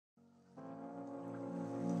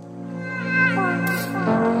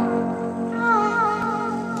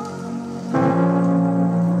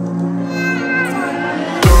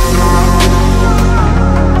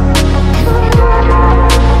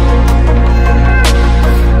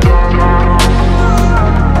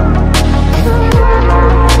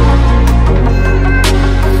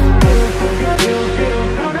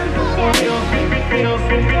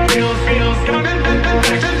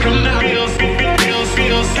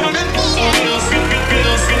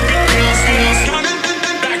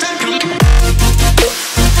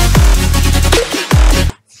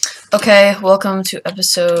Okay, welcome to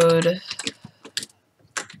episode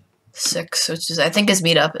 6, which is, I think, is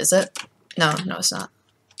meetup, is it? No, it's not.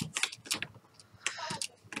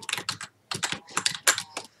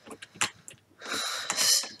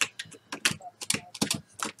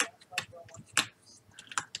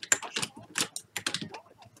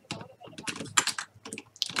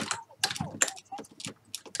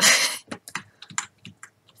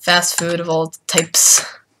 Fast food of all types.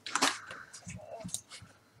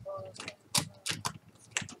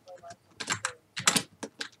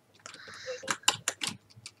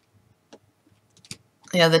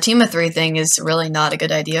 Yeah, the team of 3 thing is really not a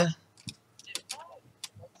good idea.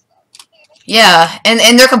 Yeah,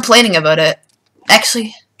 and they're complaining about it.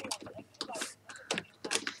 Actually,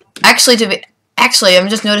 I'm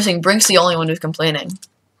just noticing Brink's the only one who's complaining.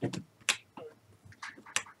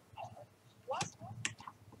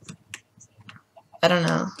 I don't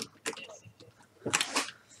know.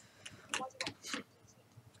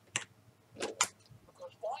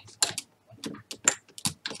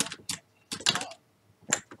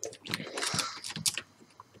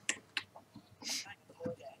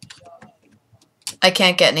 I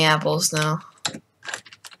can't get any apples now.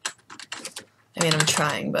 I mean, I'm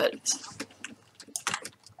trying, but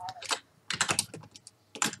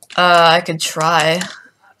I could try.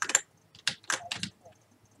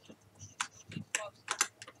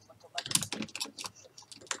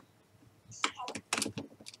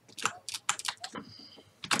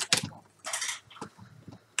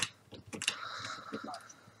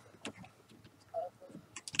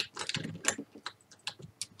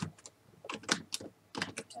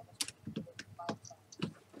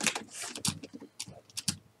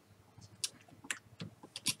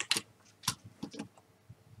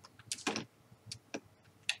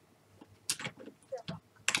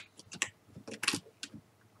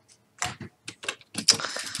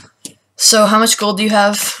 So how much gold do you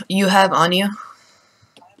have? On you?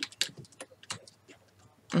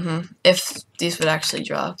 If these would actually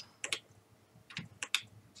drop.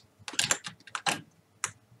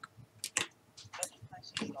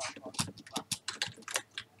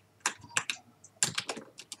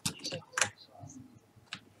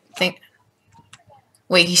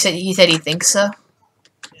 Wait, he said he thinks so?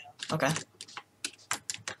 Okay.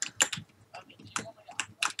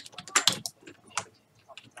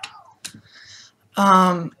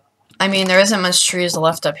 I mean, there isn't much trees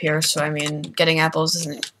left up here, so I mean, getting apples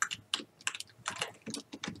isn't...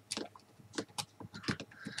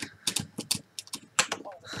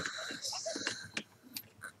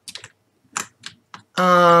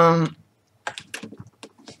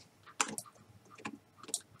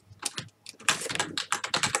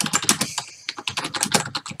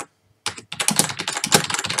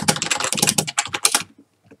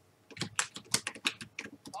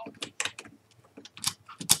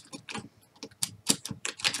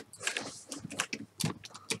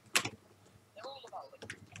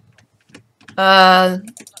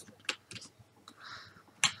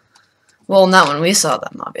 Well, not when we saw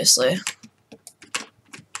them, obviously.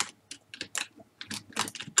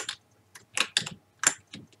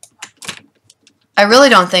 I really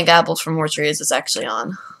don't think apples from more trees is actually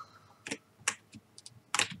on. Do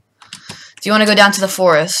you want to go down to the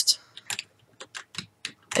forest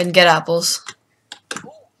and get apples?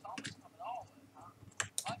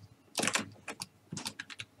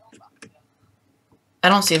 I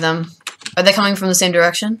don't see them. Are they coming from the same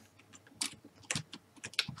direction?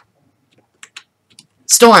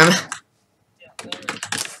 Storm.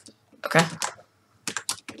 Okay.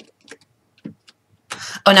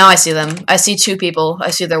 Oh, now I see them. I see 2 people.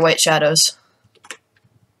 I see their white shadows.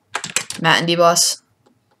 Matt and DBoss.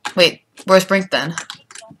 Wait, where's Brink then?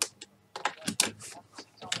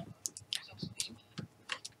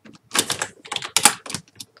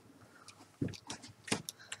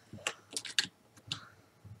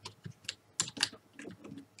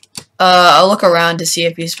 I'll look around to see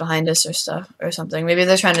if he's behind us or stuff or something. Maybe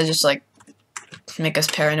they're trying to just like make us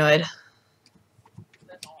paranoid.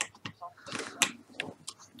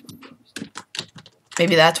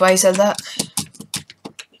 Maybe that's why he said that.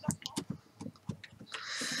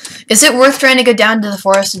 Is it worth trying to go down to the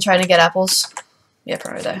forest and trying to get apples? Yeah,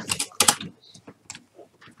 probably there.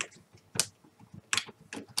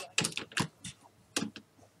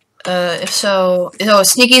 If so... Oh,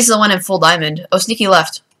 Sneaky's the one in full diamond. Oh, Sneaky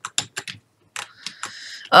left.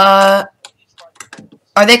 Are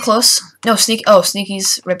they close? No,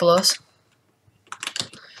 Sneaky's right below us.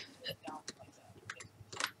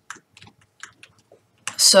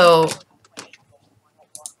 So,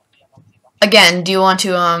 again, do you want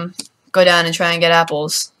to, go down and try and get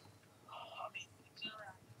apples?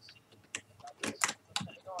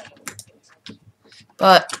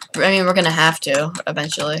 But, I mean, we're gonna have to,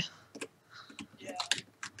 eventually.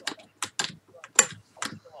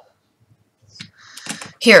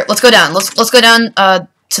 Here, let's go down. Let's go down,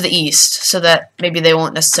 to the east, so that maybe they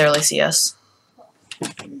won't necessarily see us.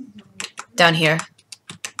 Down here.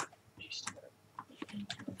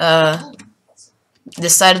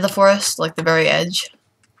 This side of the forest, like the very edge.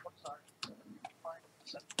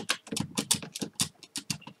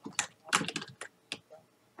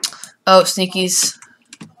 Oh, sneakies.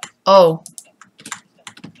 Oh.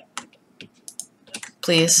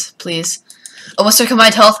 Please, please. Oh, what's their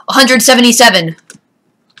combined health? 177!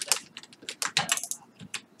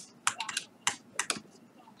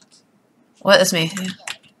 What? That's me. Yeah.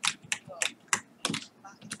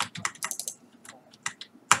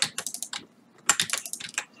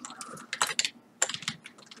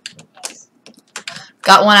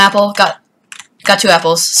 Got one apple. Got 2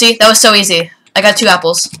 apples. See? That was so easy. I got 2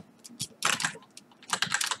 apples.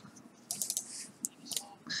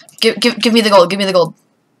 Give me the gold. Give me the gold.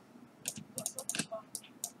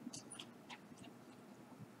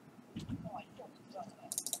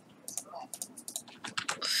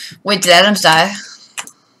 Wait, did Adams die?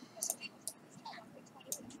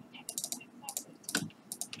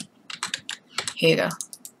 Here you go.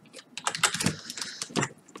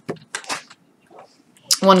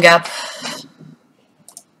 1 gap.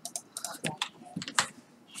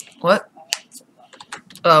 What?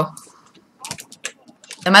 Oh.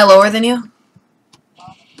 Am I lower than you?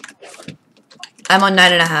 I'm on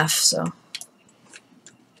 9.5, so.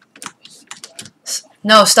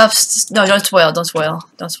 No, stop. No, don't spoil. Don't spoil.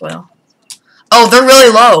 Don't spoil. Oh, they're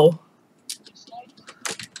really low.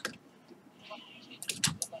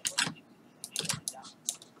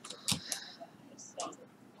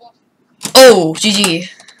 Oh, GG.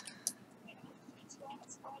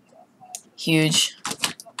 Huge.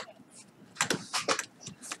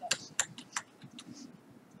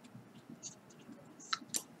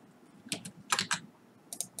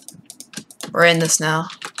 We're in this now.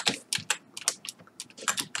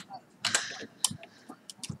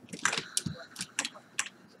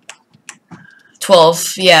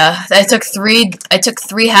 $12. Yeah, I took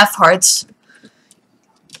 3 half hearts.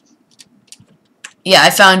 Yeah, I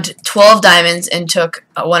found 12 diamonds and took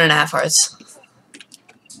 1.5 hearts.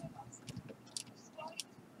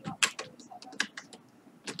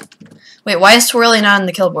 Wait, why is Swirly not on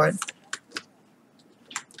the kill board?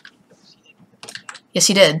 Yes,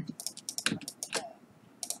 he did.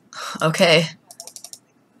 Okay.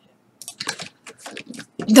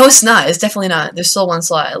 No, it's not. It's definitely not. There's still 1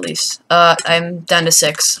 slot, at least. I'm down to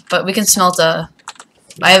 6. But we can smelt I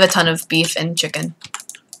have a ton of beef and chicken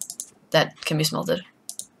that can be smelted.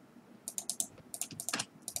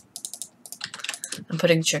 I'm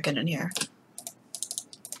putting chicken in here.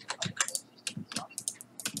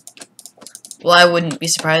 Well, I wouldn't be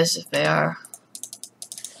surprised if they are.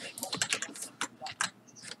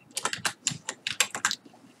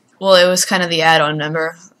 Well, it was kind of the add-on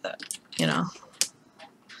member, you know.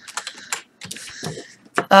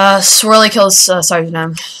 Swirly kills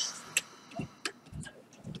Sergeant.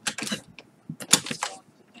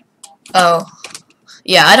 Oh,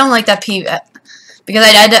 yeah, I don't like that PV because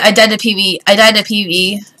I died to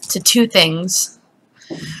PV to 2 things.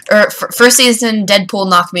 First season, Deadpool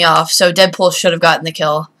knocked me off, so Deadpool should have gotten the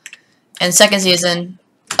kill. And second season,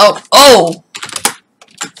 oh,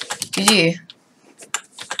 GG.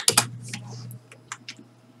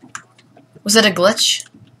 Was it a glitch?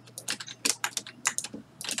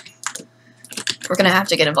 We're gonna have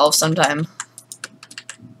to get involved sometime.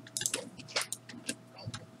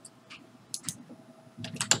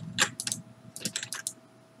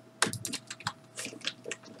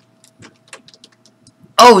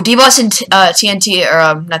 Oh, DBoss and TNT,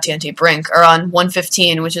 or not TNT, Brink, are on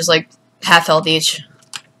 115, which is like half health each.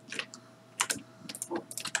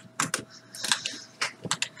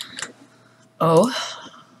 Oh.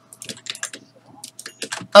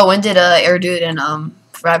 Oh, when did Air Dude and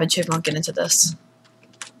Rabbit Chipmunk get into this?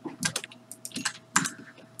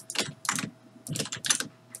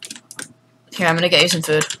 Here, I'm gonna get you some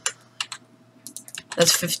food.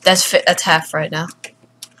 That's half right now.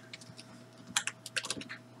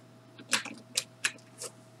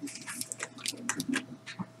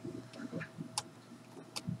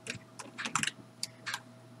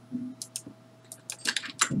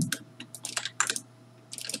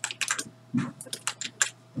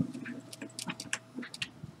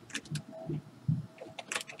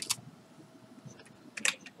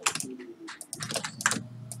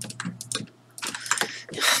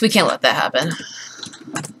 We can't let that happen.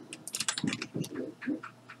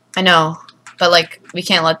 I know, but like, we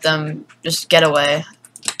can't let them just get away.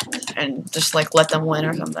 and just like let them win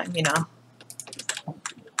or something, you know.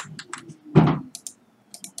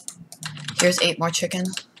 Here's 8 more chicken.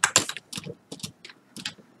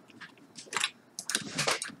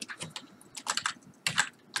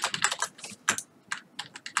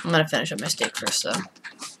 I'm gonna finish up my steak first, though.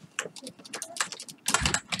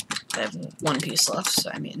 I have 1 piece left, so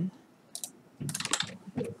I mean...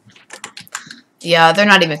 Yeah, they're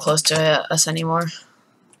not even close to us anymore.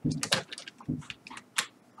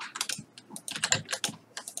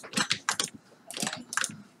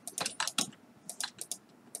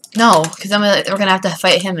 No, because then we're gonna have to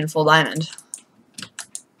fight him in full diamond.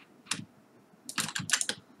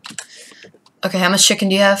 Okay, how much chicken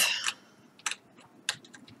do you have?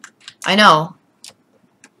 I know.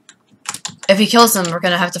 If he kills them, we're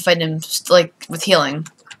gonna have to fight him, like, with healing.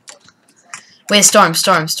 Wait, Storm.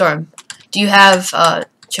 Do you have,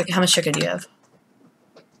 chicken? How much chicken do you have?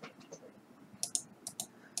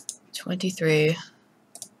 23.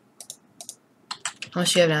 How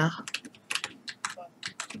much do you have now?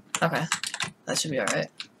 Okay. That should be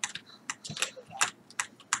alright.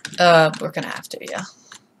 We're gonna have to, yeah.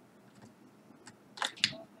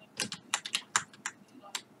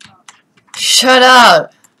 Shut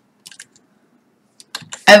up!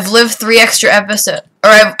 I've lived 3 extra episodes,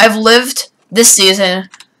 or I've lived this season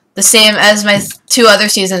the same as my 2 other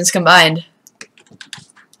seasons combined.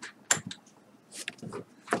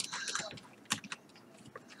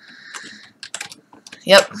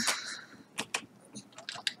 Yep.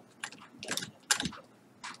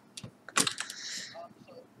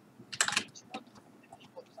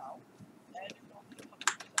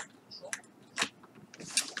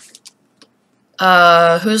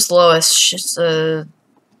 Who's lowest?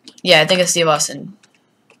 Yeah, I think it's DBoss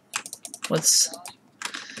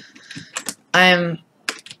and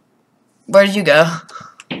where did you go?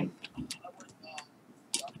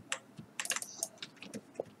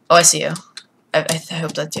 Oh, I see you. I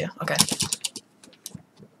hope that's you. Okay.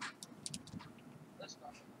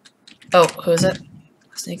 Oh, who is it?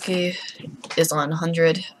 Sneaky is on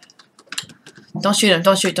 100. Don't shoot him.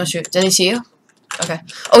 Don't shoot. Did he see you? Okay.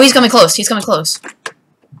 Oh, he's coming close.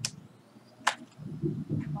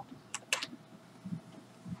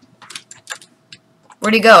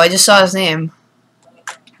 Where'd he go? I just saw his name.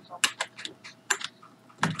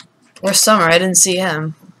 Where's Summer? I didn't see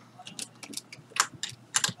him.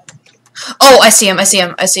 Oh, I see him. I see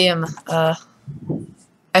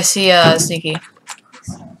Sneaky.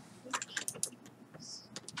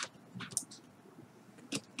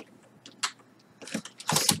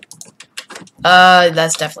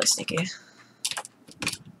 That's definitely Sneaky.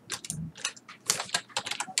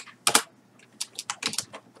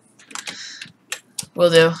 Will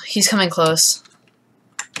do. He's coming close.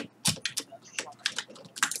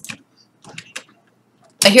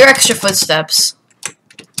 I hear extra footsteps.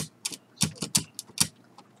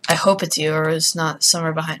 I hope it's you, or it's not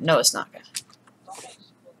somewhere behind. No, it's not.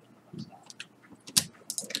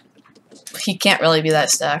 He can't really be that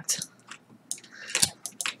stacked.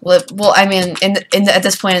 Well, I mean, at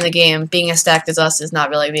this point in the game, being as stacked as us is not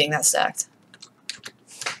really being that stacked.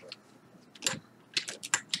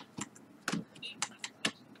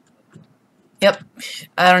 Yep,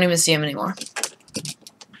 I don't even see him anymore.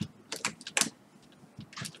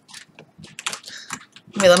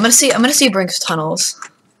 Wait, I'm gonna see Brink's tunnels.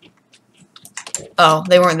 Oh,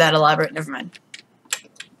 they weren't that elaborate. Never mind.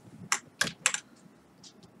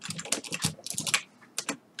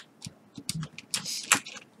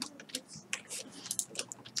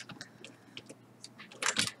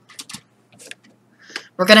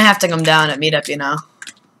 We're gonna have to come down at meetup, you know.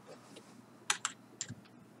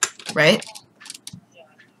 Right?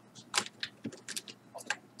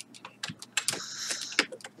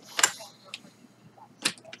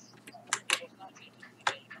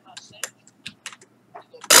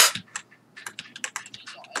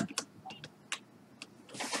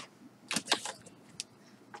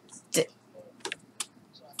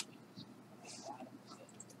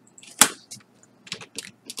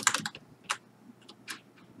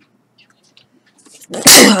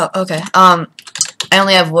 Okay, I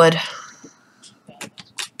only have wood.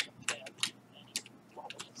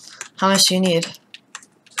 How much do you need?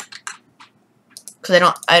 Cause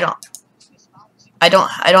I don't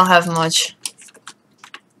have much.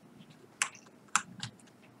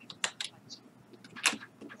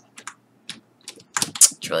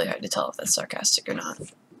 It's really hard to tell if that's sarcastic or not.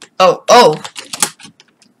 Oh!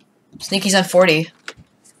 Sneaky's on 40.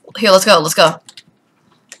 Here, let's go.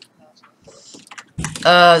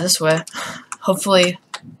 This way. Hopefully.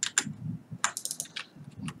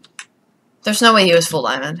 There's no way he was full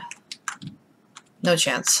diamond. No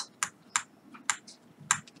chance.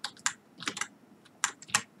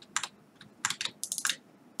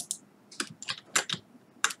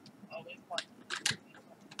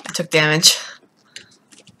 took damage.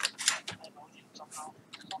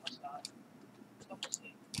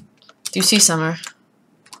 Do you see Summer?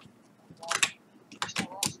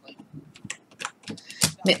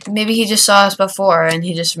 Maybe he just saw us before and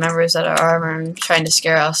he just remembers that our armor and trying to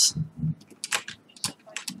scare us.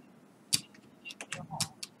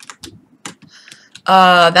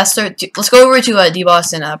 Let's go over to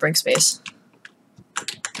DBoss and Brink Space.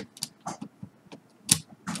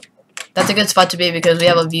 That's a good spot to be because we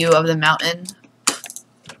have a view of the mountain.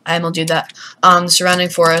 I will do that. The surrounding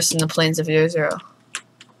forest and the plains of 00.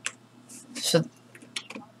 So,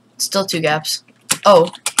 still 2 gaps.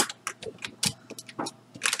 Oh.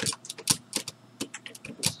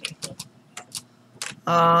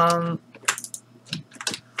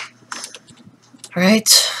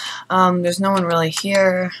 Alright. There's no one really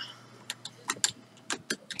here.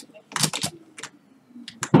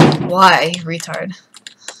 Why? Retard.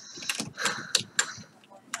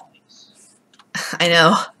 I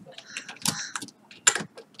know.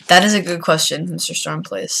 That is a good question, Mr.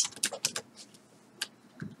 Stormplace.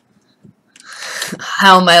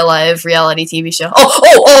 How am I alive? Reality TV show.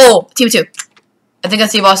 Oh! Team 2. I think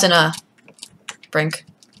that's DBoss and Brink.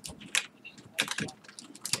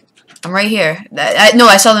 I'm right here. No,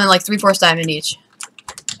 I saw them in like 3/4 diamond each.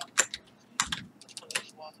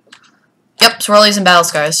 Yep, Swirlies and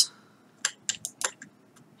BattleScqrs.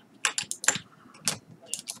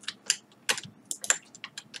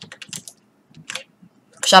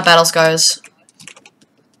 Shot BattleScqrs.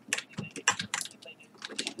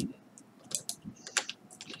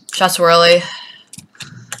 Shot Swirly.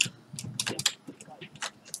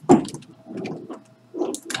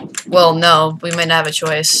 Well, no, we might not have a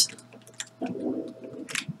choice. I'm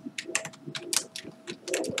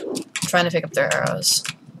trying to pick up their arrows.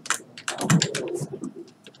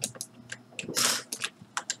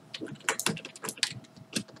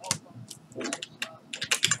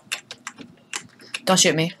 Don't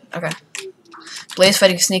shoot me. Okay. Blaze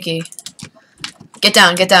fighting Sneaky. Get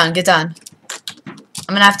down, get down, get down.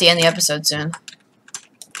 I'm gonna have to end the episode soon.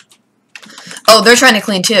 Oh, they're trying to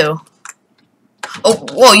clean too. Oh,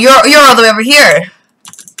 whoa, you're all the way over here.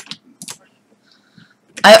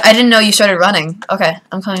 I didn't know you started running. Okay,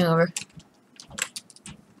 I'm coming over.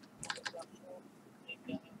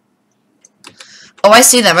 Oh, I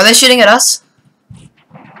see them. Are they shooting at us?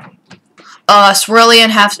 Swirly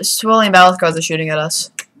and BattleScqrs are shooting at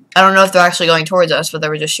us. I don't know if they're actually going towards us, but they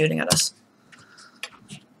were just shooting at us.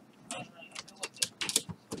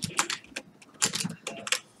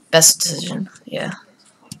 Best decision, yeah.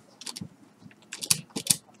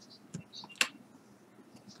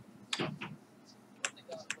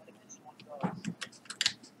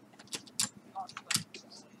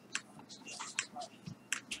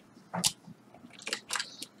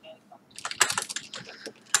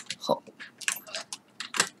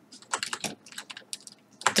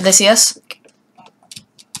 Did they see us?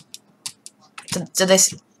 Did they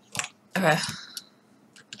see? Okay.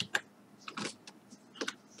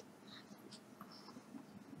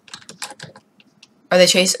 Are they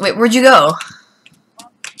chasing? Wait, where'd you go?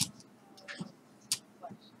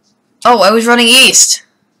 Oh, I was running east.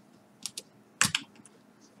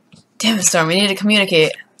 Damn it, Storm. We need to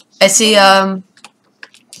communicate. I see, Oh,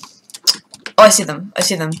 I see them. I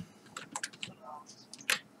see them.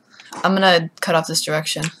 I'm gonna cut off this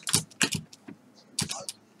direction.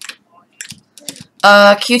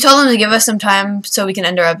 Can you tell them to give us some time so we can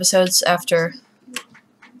end our episodes after?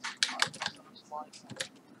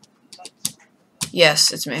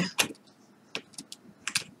 Yes, it's me.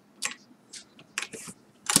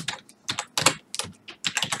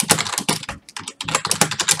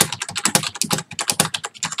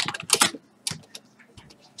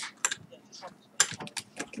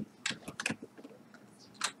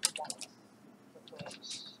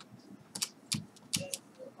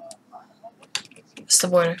 It's the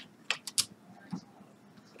border.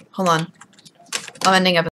 Hold on. I'm ending episode.